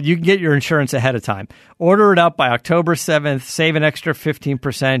right. Well, you can get your insurance ahead of time. Order it up by October 7th. Save an extra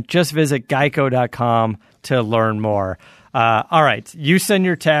 15%. Just visit geico.com to learn more. All right. You send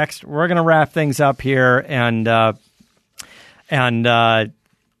your text. We're going to wrap things up here, and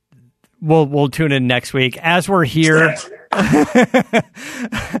we'll tune in next week as we're here.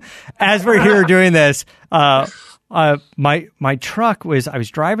 As we're here doing this. My truck I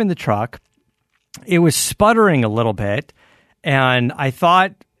was driving the truck. It was sputtering a little bit, and I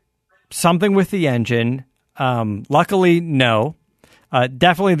thought something with the engine. Luckily, no.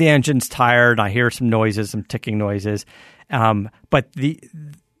 Definitely the engine's tired. I hear some noises, some ticking noises. But the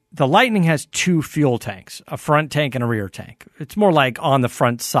Lightning has two fuel tanks, a front tank and a rear tank. It's more like on the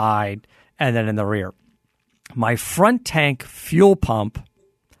front side and then in the rear. My front tank fuel pump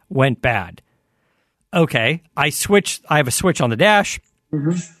went bad. Okay, I have a switch on the dash,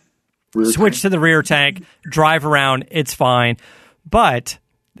 switch to the rear tank, drive around, it's fine. But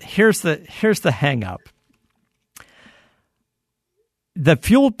here's the hang up. The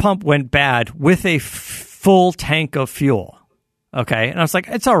fuel pump went bad with a full tank of fuel. Okay, and I was like,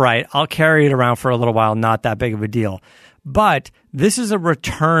 it's all right. I'll carry it around for a little while, not that big of a deal. But this is a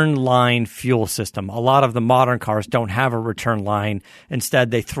return line fuel system. A lot of the modern cars don't have a return line. Instead,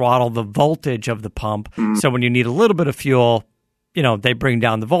 they throttle the voltage of the pump. So when you need a little bit of fuel, they bring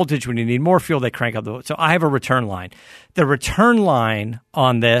down the voltage. When you need more fuel, they crank up the voltage. So I have a return line. The return line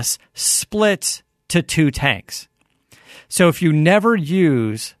on this splits to two tanks. So if you never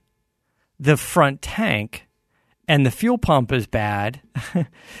use the front tank and the fuel pump is bad,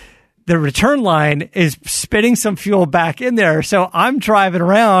 the return line is spitting some fuel back in there. So I'm driving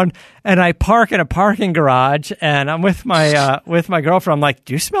around and I park in a parking garage and I'm with my girlfriend. I'm like,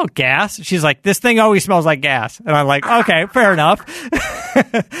 do you smell gas? She's like, this thing always smells like gas. And I'm like, okay, fair enough.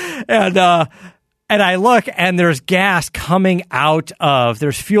 And I look and there's gas coming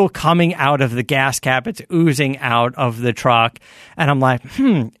there's fuel coming out of the gas cap. It's oozing out of the truck. And I'm like,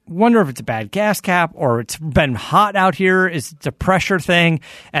 wonder if it's a bad gas cap or it's been hot out here. Is it a pressure thing?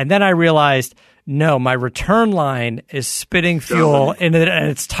 And then I realized, no, my return line is spitting fuel in it and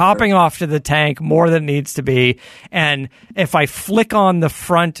it's topping off to the tank more than it needs to be. And if I flick on the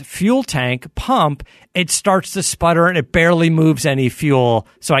front fuel tank pump, it starts to sputter and it barely moves any fuel.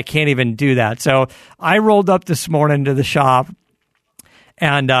 So I can't even do that. So I rolled up this morning to the shop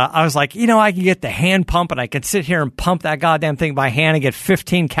and I was like, I can get the hand pump and I can sit here and pump that goddamn thing by hand and get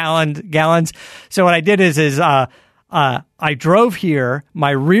 15 gallons. So what I did is I drove here. My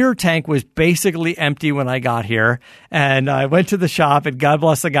rear tank was basically empty when I got here. And I went to the shop, and God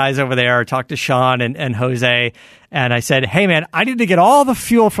bless the guys over there. I talked to Sean and Jose. And I said, hey, man, I need to get all the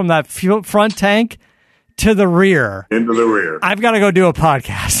fuel from that front tank to the rear. Into the rear. I've got to go do a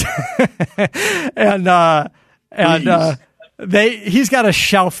podcast. He's got a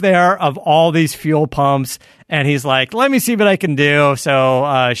shelf there of all these fuel pumps, and he's like, let me see what I can do.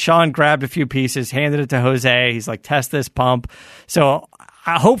 So Sean grabbed a few pieces, handed it to Jose. He's like, test this pump. So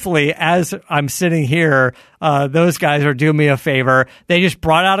hopefully, as I'm sitting here, those guys are doing me a favor. They just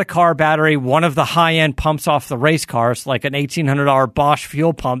brought out a car battery, one of the high-end pumps off the race cars, like an $1,800 Bosch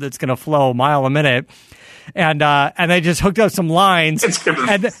fuel pump that's going to flow a mile a minute. And they just hooked up some lines, and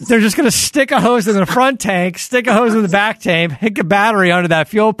they're just going to stick a hose in the front tank, stick a hose in the back tank, hook a battery under that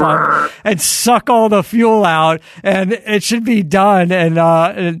fuel pump, and suck all the fuel out, and it should be done.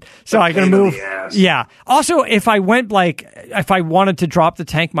 And so I can move. Yeah. Also, if I wanted to drop the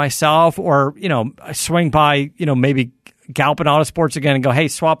tank myself, or swing by, maybe Galpin Autosports again and go, hey,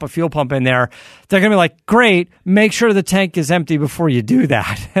 swap a fuel pump in there, they're going to be like, great, make sure the tank is empty before you do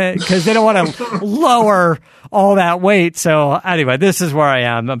that, because they don't want to lower all that weight. So anyway, this is where I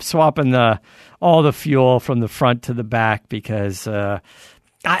am. I'm swapping all the fuel from the front to the back because I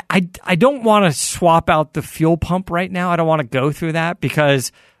don't want to swap out the fuel pump right now. I don't want to go through that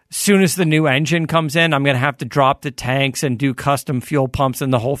because soon as the new engine comes in, I'm going to have to drop the tanks and do custom fuel pumps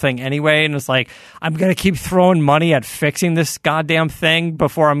and the whole thing anyway. And it's like, I'm going to keep throwing money at fixing this goddamn thing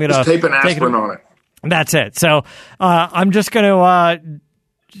before I'm going to tape an aspirin on it. That's it. So I'm just going to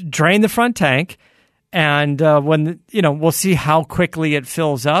drain the front tank, and we'll see how quickly it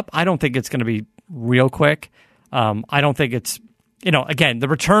fills up. I don't think it's going to be real quick. I don't think it's, again, the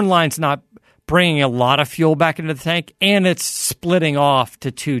return line's not bringing a lot of fuel back into the tank, and it's splitting off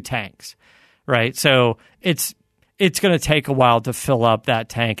to two tanks, right? So it's going to take a while to fill up that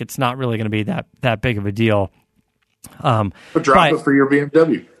tank. It's not really going to be that big of a deal. But drop it for your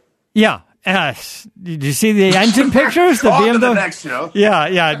BMW. Yeah. Did you see the engine pictures? The BMW. The next show.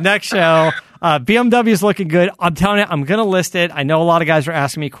 Yeah, next show. BMW is looking good. I'm telling you, I'm going to list it. I know a lot of guys are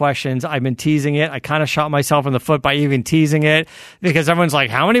asking me questions. I've been teasing it. I kind of shot myself in the foot by even teasing it because everyone's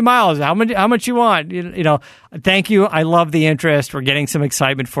like, how many miles? How much you want? Thank you. I love the interest. We're getting some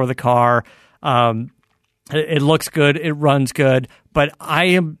excitement for the car. It looks good. It runs good. But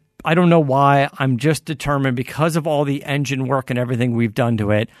I don't know why. I'm just determined because of all the engine work and everything we've done to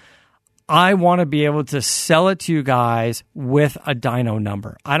it. I want to be able to sell it to you guys with a dyno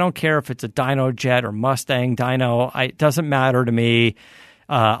number. I don't care if it's a dyno jet or Mustang dyno. It doesn't matter to me.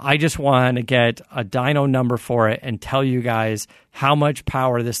 I just want to get a dyno number for it and tell you guys how much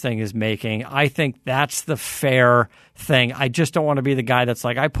power this thing is making. I think that's the fair thing. I just don't want to be the guy that's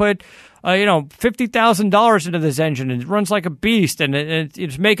like, I put $50,000 into this engine and it runs like a beast and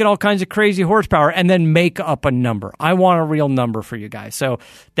it's making all kinds of crazy horsepower and then make up a number. I want a real number for you guys. So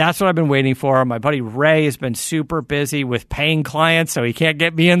that's what I've been waiting for. My buddy Ray has been super busy with paying clients, so he can't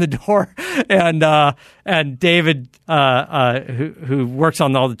get me in the door. And David, who works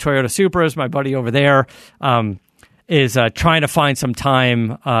on all the Toyota Supras, my buddy over there, is trying to find some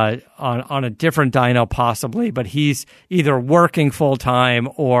time on a different dyno possibly, but he's either working full-time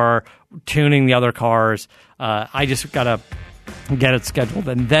or tuning the other cars. I just got to get it scheduled,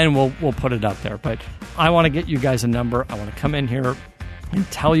 and then we'll put it up there. But I want to get you guys a number. I want to come in here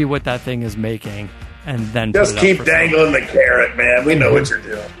and tell you what that thing is making, and then just keep dangling the carrot, man. We know what you're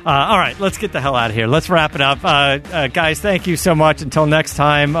doing. All right, let's get the hell out of here. Let's wrap it up. Guys, thank you so much. Until next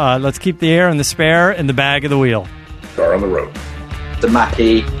time, let's keep the air and the spare in the bag of the wheel. Car on the road. The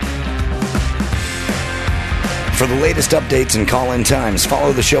Mach-E. For the latest updates and call-in times,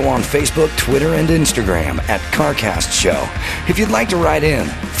 follow the show on Facebook, Twitter, and Instagram at CarCast Show. If you'd like to write in,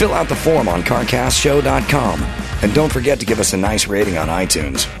 fill out the form on CarCastShow.com. And don't forget to give us a nice rating on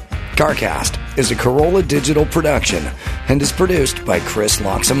iTunes. CarCast is a Corolla Digital production and is produced by Chris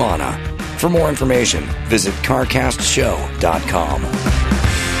Loxamana. For more information, visit CarCastShow.com.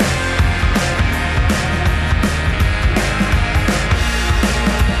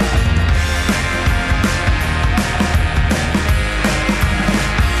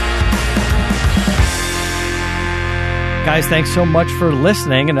 Guys, thanks so much for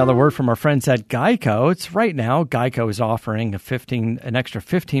listening. Another word from our friends at Geico. It's right now, Geico is offering an extra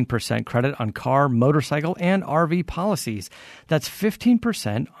 15% credit on car, motorcycle, and RV policies. That's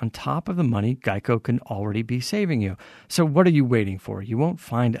 15% on top of the money Geico can already be saving you. So what are you waiting for? You won't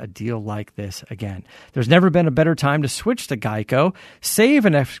find a deal like this again. There's never been a better time to switch to Geico. Save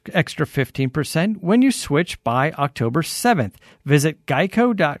an extra 15% when you switch by October 7th. Visit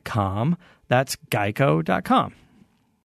geico.com. That's geico.com.